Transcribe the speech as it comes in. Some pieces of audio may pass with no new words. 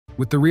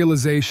With the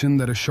realization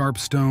that a sharp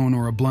stone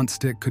or a blunt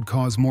stick could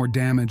cause more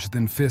damage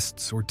than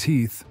fists or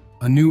teeth,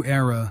 a new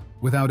era,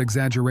 without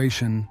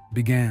exaggeration,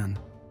 began.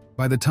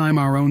 By the time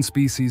our own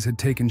species had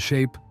taken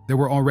shape, there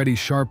were already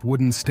sharp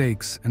wooden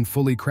stakes and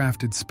fully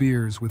crafted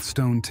spears with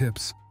stone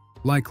tips.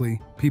 Likely,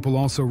 people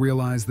also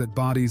realized that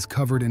bodies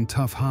covered in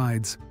tough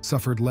hides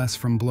suffered less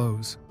from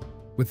blows.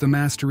 With the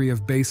mastery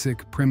of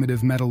basic,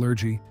 primitive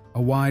metallurgy,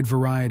 a wide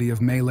variety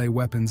of melee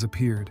weapons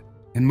appeared.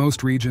 In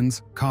most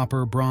regions,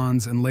 copper,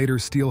 bronze, and later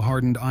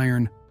steel-hardened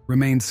iron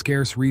remained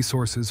scarce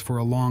resources for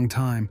a long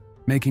time,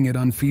 making it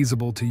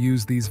unfeasible to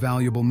use these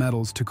valuable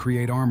metals to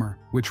create armor,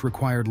 which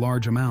required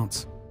large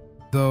amounts.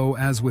 Though,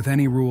 as with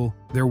any rule,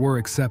 there were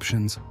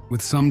exceptions,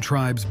 with some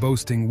tribes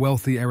boasting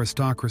wealthy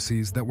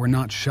aristocracies that were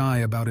not shy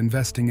about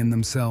investing in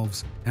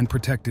themselves and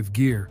protective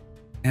gear.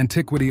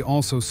 Antiquity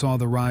also saw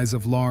the rise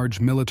of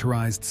large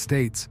militarized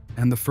states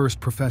and the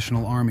first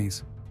professional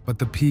armies. But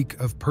the peak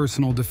of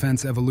personal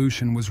defense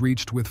evolution was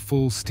reached with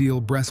full steel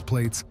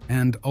breastplates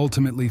and,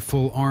 ultimately,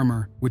 full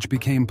armor, which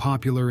became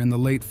popular in the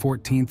late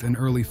 14th and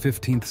early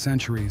 15th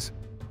centuries.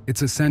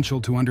 It's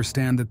essential to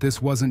understand that this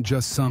wasn't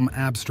just some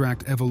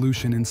abstract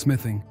evolution in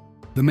smithing.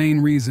 The main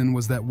reason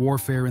was that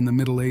warfare in the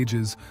Middle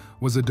Ages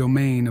was a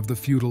domain of the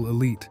feudal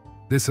elite.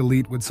 This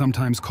elite would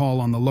sometimes call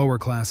on the lower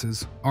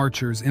classes,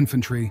 archers,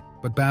 infantry,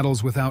 but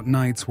battles without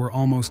knights were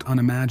almost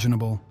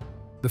unimaginable.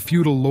 The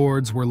feudal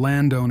lords were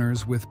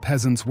landowners with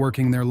peasants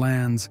working their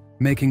lands,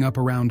 making up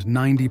around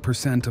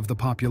 90% of the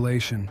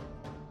population.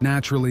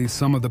 Naturally,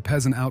 some of the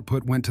peasant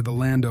output went to the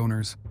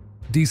landowners.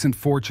 Decent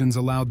fortunes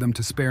allowed them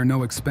to spare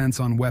no expense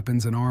on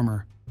weapons and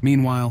armor.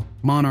 Meanwhile,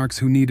 monarchs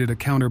who needed a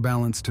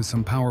counterbalance to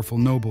some powerful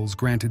nobles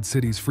granted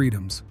cities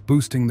freedoms,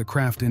 boosting the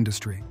craft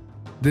industry.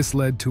 This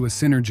led to a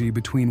synergy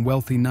between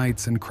wealthy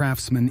knights and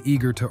craftsmen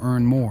eager to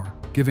earn more,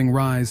 giving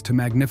rise to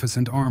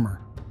magnificent armor.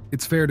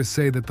 It's fair to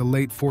say that the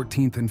late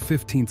 14th and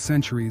 15th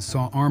centuries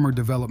saw armor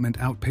development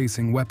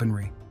outpacing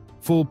weaponry.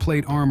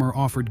 Full-plate armor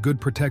offered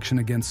good protection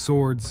against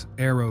swords,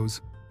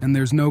 arrows, and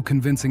there's no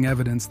convincing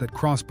evidence that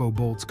crossbow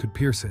bolts could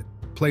pierce it.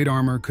 Plate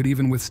armor could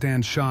even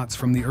withstand shots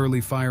from the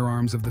early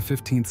firearms of the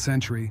 15th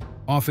century,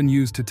 often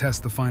used to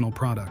test the final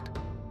product.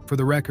 For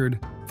the record,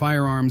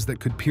 firearms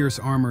that could pierce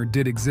armor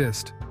did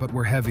exist, but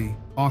were heavy,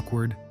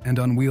 awkward, and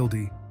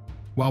unwieldy.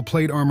 While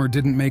plate armor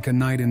didn't make a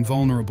knight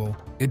invulnerable,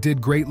 it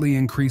did greatly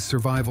increase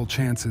survival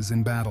chances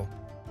in battle.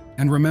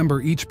 And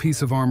remember, each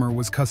piece of armor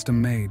was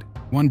custom-made.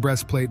 One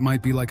breastplate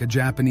might be like a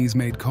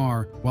Japanese-made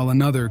car, while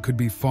another could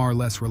be far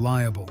less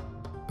reliable.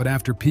 But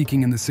after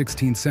peaking in the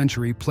 16th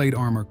century, plate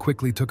armor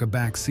quickly took a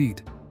back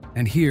seat.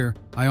 And here,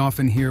 I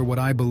often hear what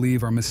I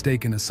believe are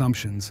mistaken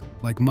assumptions,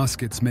 like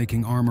muskets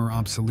making armor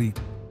obsolete.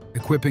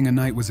 Equipping a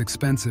knight was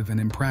expensive and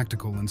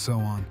impractical, and so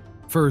on.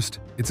 First,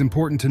 it's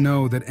important to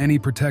know that any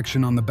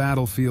protection on the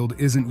battlefield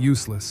isn't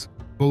useless.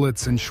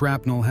 Bullets and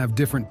shrapnel have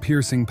different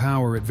piercing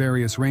power at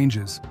various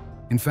ranges.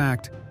 In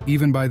fact,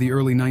 even by the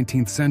early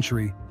 19th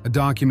century, a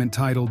document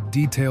titled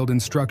Detailed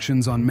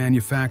Instructions on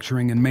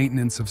Manufacturing and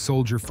Maintenance of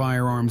Soldier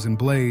Firearms and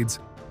Blades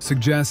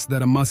suggests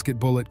that a musket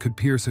bullet could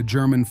pierce a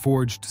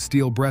German-forged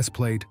steel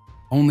breastplate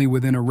only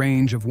within a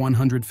range of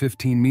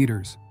 115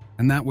 meters,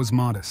 and that was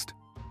modest.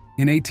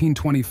 In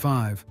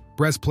 1825,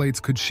 breastplates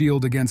could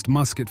shield against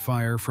musket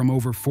fire from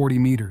over 40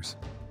 meters.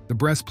 The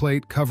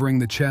breastplate covering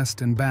the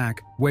chest and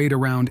back weighed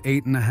around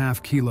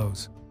 8.5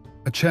 kilos.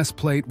 A chest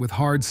plate with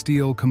hard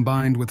steel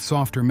combined with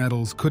softer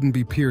metals couldn't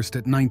be pierced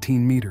at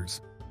 19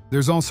 meters.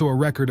 There's also a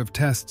record of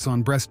tests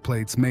on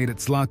breastplates made at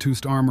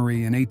Zlatust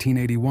Armory in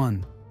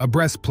 1881. A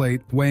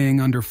breastplate weighing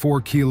under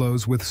 4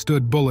 kilos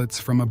withstood bullets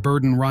from a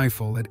Burden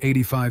rifle at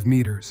 85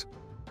 meters.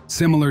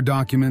 Similar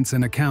documents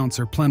and accounts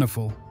are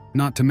plentiful,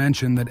 not to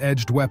mention that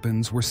edged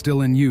weapons were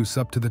still in use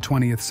up to the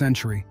 20th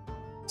century.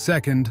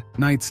 Second,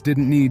 knights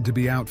didn't need to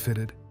be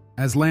outfitted.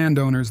 As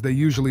landowners, they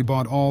usually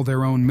bought all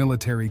their own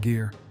military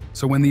gear.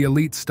 So when the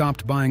elite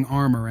stopped buying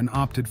armor and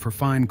opted for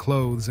fine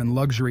clothes and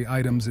luxury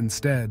items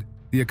instead,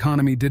 the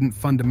economy didn't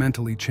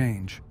fundamentally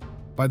change.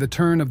 By the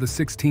turn of the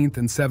 16th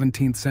and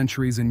 17th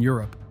centuries in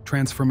Europe,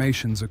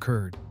 transformations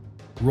occurred.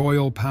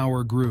 Royal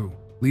power grew,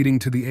 leading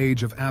to the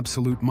age of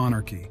absolute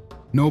monarchy.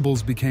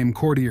 Nobles became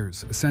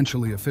courtiers,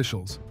 essentially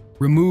officials.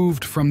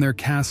 Removed from their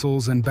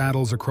castles and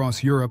battles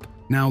across Europe,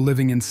 now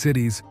living in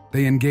cities,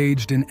 they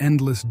engaged in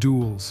endless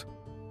duels.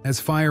 As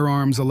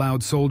firearms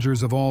allowed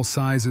soldiers of all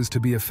sizes to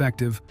be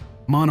effective,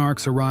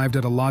 monarchs arrived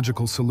at a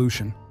logical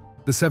solution.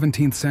 The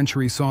 17th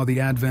century saw the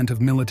advent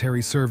of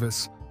military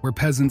service, where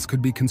peasants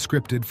could be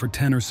conscripted for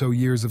 10 or so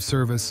years of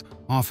service,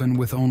 often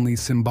with only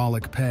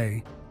symbolic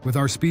pay. With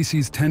our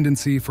species'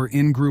 tendency for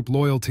in-group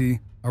loyalty,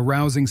 a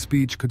rousing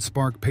speech could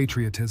spark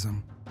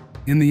patriotism.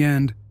 In the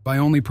end, by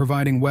only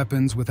providing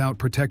weapons without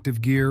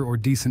protective gear or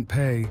decent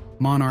pay,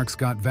 monarchs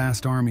got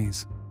vast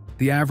armies.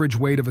 The average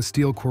weight of a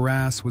steel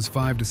cuirass was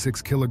 5 to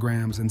 6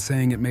 kilograms, and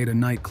saying it made a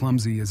knight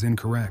clumsy is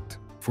incorrect.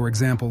 For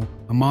example,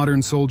 a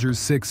modern soldier's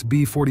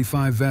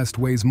 6B45 vest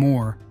weighs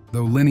more,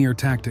 though linear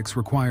tactics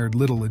required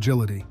little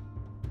agility.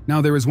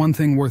 Now there is one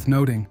thing worth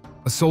noting.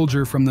 A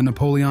soldier from the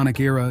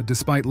Napoleonic era,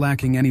 despite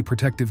lacking any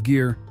protective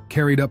gear,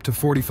 carried up to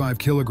 45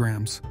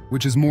 kilograms,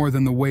 which is more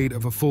than the weight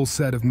of a full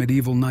set of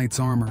medieval knight's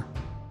armor.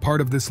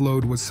 Part of this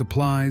load was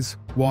supplies,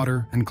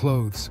 water, and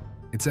clothes.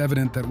 It's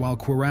evident that while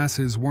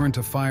cuirasses weren't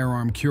a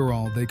firearm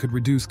cure-all, they could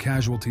reduce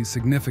casualties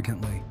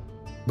significantly.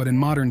 But in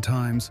modern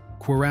times,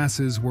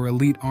 cuirasses were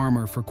elite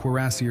armor for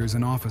cuirassiers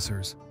and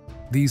officers.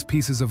 These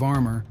pieces of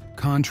armor,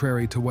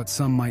 contrary to what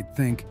some might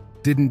think,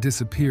 didn't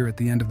disappear at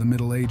the end of the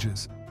Middle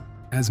Ages.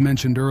 As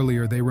mentioned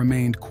earlier, they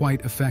remained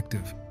quite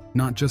effective,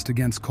 not just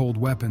against cold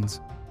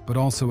weapons, but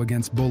also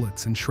against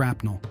bullets and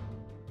shrapnel.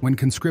 When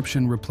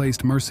conscription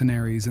replaced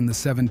mercenaries in the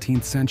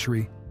 17th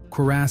century,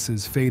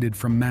 cuirasses faded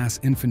from mass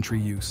infantry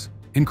use.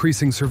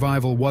 Increasing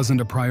survival wasn't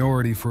a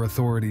priority for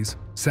authorities.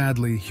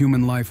 Sadly,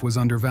 human life was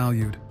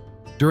undervalued.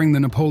 During the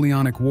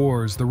Napoleonic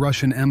Wars, the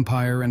Russian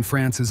Empire and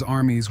France's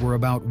armies were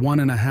about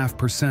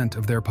 1.5%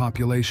 of their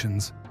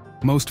populations.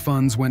 Most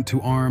funds went to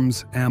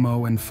arms,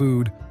 ammo, and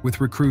food, with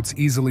recruits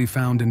easily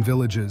found in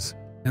villages,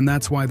 and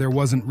that's why there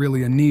wasn't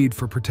really a need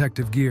for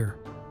protective gear.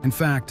 In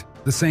fact,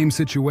 the same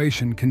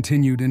situation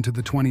continued into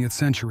the 20th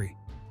century.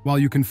 While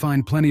you can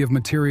find plenty of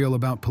material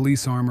about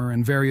police armor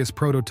and various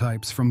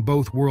prototypes from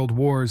both world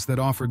wars that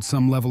offered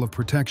some level of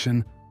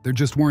protection, there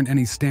just weren't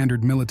any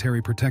standard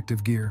military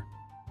protective gear.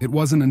 It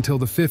wasn't until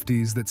the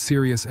 50s that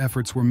serious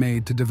efforts were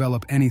made to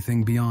develop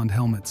anything beyond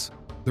helmets.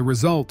 The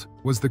result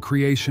was the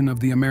creation of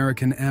the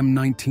American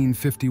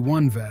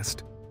M1951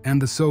 vest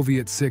and the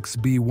Soviet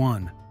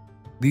 6B1.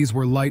 These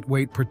were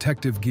lightweight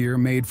protective gear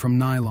made from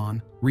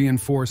nylon,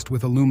 reinforced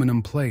with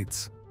aluminum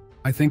plates.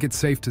 I think it's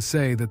safe to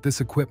say that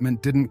this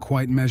equipment didn't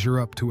quite measure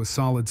up to a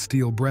solid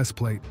steel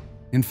breastplate.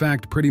 In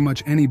fact, pretty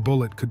much any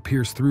bullet could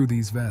pierce through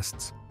these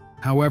vests.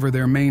 However,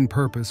 their main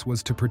purpose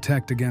was to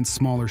protect against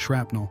smaller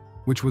shrapnel,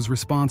 which was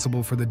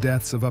responsible for the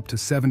deaths of up to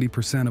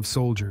 70% of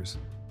soldiers.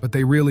 But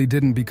they really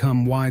didn't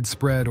become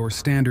widespread or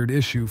standard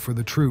issue for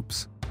the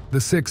troops. The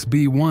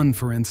 6B1,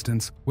 for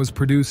instance, was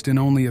produced in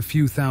only a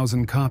few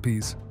thousand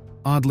copies.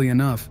 Oddly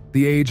enough,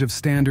 the age of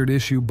standard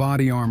issue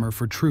body armor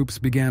for troops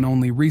began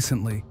only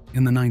recently,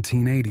 in the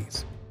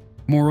 1980s.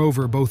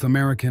 Moreover, both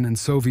American and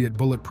Soviet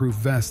bulletproof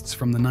vests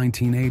from the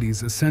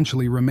 1980s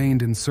essentially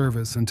remained in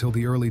service until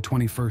the early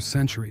 21st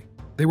century.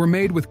 They were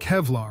made with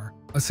Kevlar,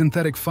 a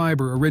synthetic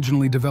fiber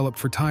originally developed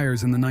for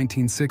tires in the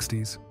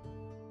 1960s.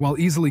 While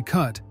easily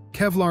cut,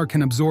 Kevlar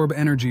can absorb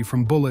energy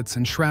from bullets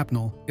and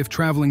shrapnel if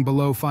traveling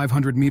below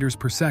 500 meters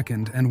per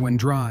second, and when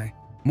dry,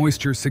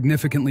 moisture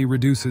significantly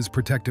reduces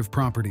protective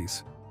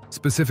properties.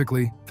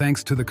 Specifically,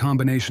 thanks to the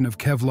combination of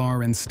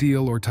Kevlar and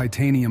steel or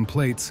titanium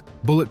plates,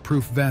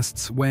 bulletproof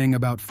vests weighing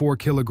about 4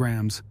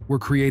 kilograms were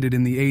created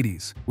in the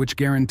 80s, which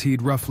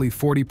guaranteed roughly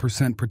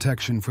 40%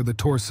 protection for the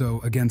torso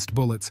against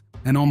bullets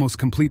and almost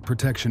complete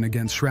protection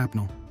against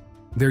shrapnel.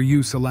 Their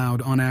use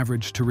allowed, on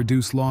average, to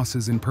reduce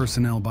losses in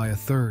personnel by a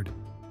third.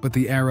 But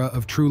the era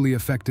of truly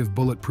effective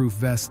bulletproof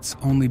vests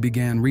only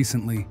began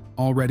recently,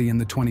 already in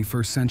the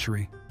 21st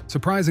century.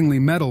 Surprisingly,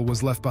 metal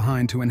was left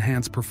behind to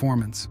enhance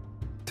performance.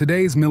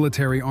 Today's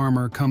military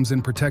armor comes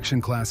in protection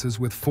classes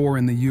with 4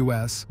 in the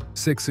US,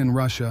 6 in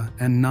Russia,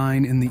 and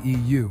 9 in the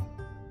EU.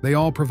 They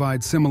all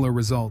provide similar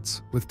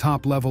results, with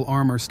top-level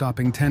armor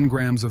stopping 10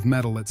 grams of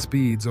metal at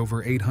speeds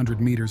over 800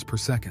 meters per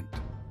second.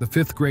 The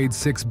 5th grade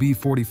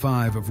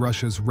 6B45 of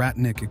Russia's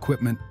Ratnik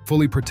equipment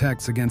fully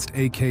protects against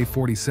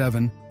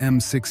AK-47,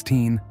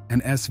 M16,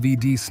 and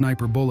SVD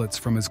sniper bullets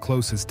from as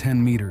close as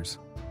 10 meters.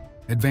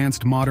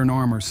 Advanced modern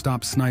armor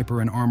stops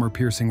sniper and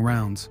armor-piercing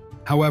rounds.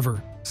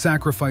 However,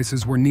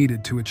 sacrifices were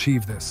needed to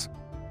achieve this.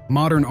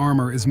 Modern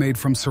armor is made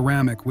from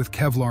ceramic with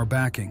Kevlar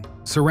backing.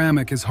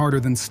 Ceramic is harder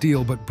than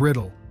steel but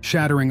brittle,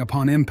 shattering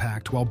upon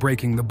impact while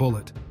breaking the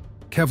bullet.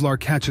 Kevlar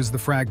catches the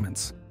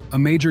fragments. A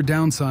major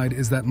downside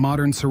is that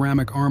modern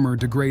ceramic armor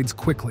degrades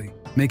quickly,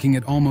 making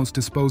it almost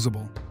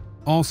disposable.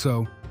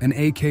 Also, an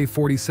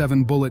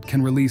AK-47 bullet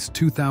can release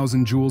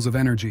 2,000 joules of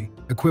energy,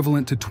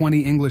 equivalent to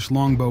 20 English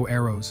longbow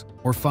arrows,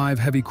 or 5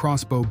 heavy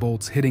crossbow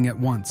bolts hitting at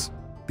once.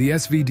 The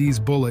SVD's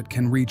bullet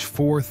can reach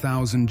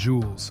 4,000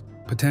 joules,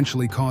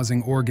 potentially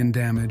causing organ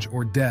damage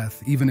or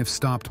death even if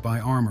stopped by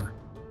armor.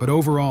 But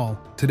overall,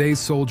 today's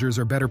soldiers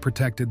are better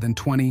protected than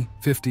 20,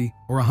 50,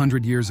 or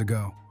 100 years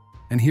ago.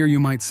 And here you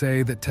might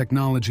say that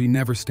technology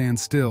never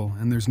stands still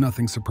and there's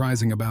nothing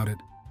surprising about it.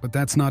 But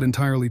that's not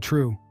entirely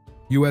true.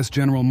 U.S.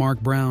 General Mark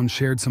Brown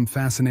shared some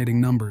fascinating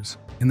numbers.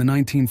 In the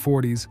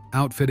 1940s,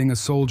 outfitting a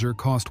soldier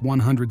cost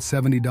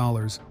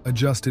 $170,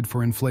 adjusted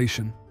for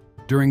inflation.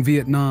 During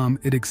Vietnam,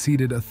 it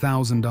exceeded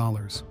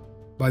 $1,000.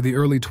 By the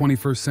early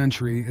 21st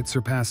century, it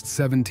surpassed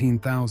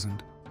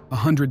 $17,000,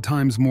 100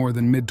 times more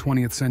than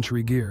mid-20th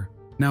century gear.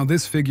 Now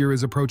this figure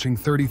is approaching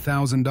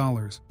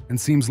 $30,000 and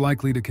seems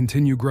likely to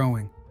continue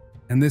growing.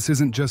 And this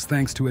isn't just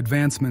thanks to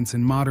advancements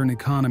in modern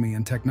economy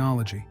and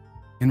technology.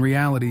 In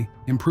reality,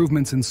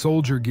 improvements in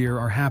soldier gear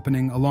are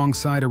happening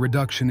alongside a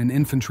reduction in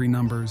infantry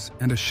numbers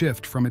and a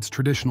shift from its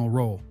traditional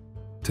role.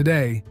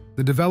 Today, the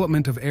The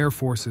development of air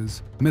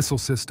forces, missile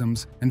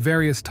systems, and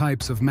various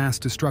types of mass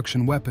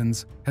destruction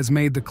weapons has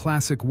made the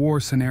classic war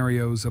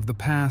scenarios of the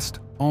past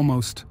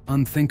almost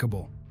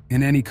unthinkable.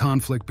 In any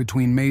conflict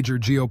between major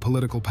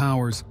geopolitical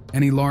powers,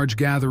 any large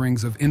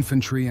gatherings of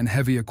infantry and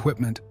heavy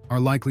equipment are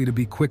likely to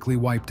be quickly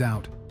wiped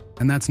out.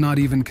 And that's not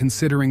even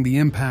considering the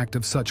impact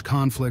of such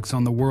conflicts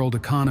on the world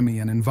economy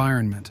and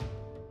environment.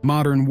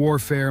 Modern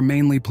warfare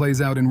mainly plays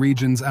out in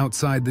regions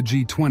outside the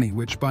G20,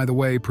 which, by the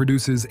way,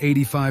 produces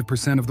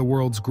 85% of the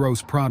world's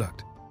gross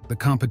product. The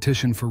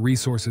competition for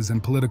resources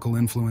and political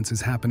influence is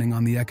happening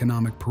on the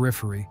economic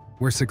periphery,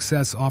 where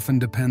success often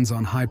depends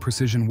on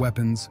high-precision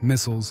weapons,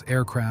 missiles,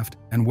 aircraft,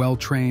 and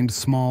well-trained,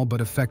 small but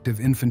effective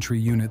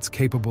infantry units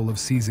capable of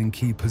seizing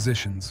key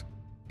positions.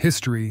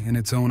 History, in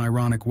its own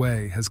ironic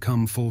way, has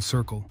come full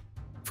circle.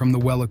 From the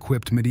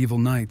well-equipped medieval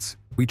knights,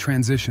 we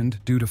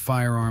transitioned, due to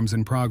firearms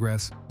in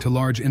progress, to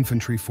large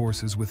infantry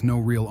forces with no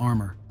real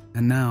armor.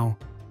 And now,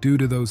 due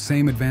to those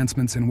same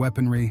advancements in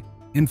weaponry,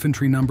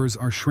 infantry numbers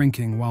are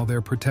shrinking while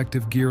their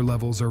protective gear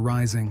levels are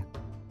rising.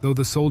 Though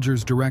the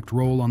soldiers' direct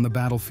role on the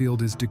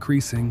battlefield is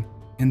decreasing,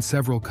 in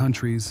several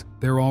countries,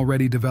 they're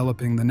already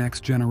developing the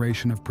next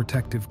generation of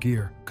protective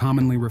gear,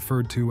 commonly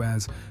referred to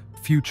as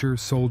future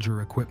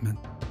soldier equipment.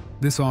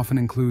 This often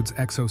includes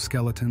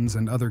exoskeletons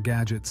and other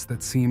gadgets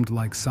that seemed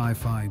like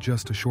sci-fi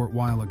just a short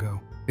while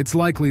ago. It's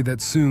likely that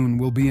soon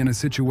we'll be in a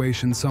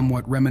situation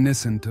somewhat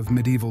reminiscent of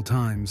medieval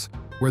times,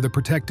 where the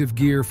protective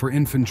gear for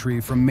infantry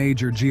from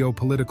major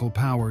geopolitical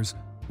powers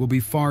will be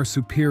far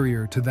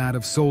superior to that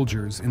of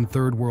soldiers in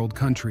third-world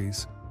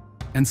countries.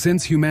 And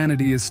since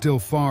humanity is still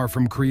far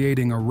from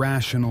creating a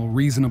rational,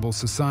 reasonable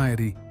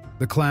society,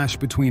 the clash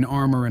between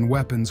armor and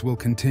weapons will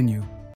continue.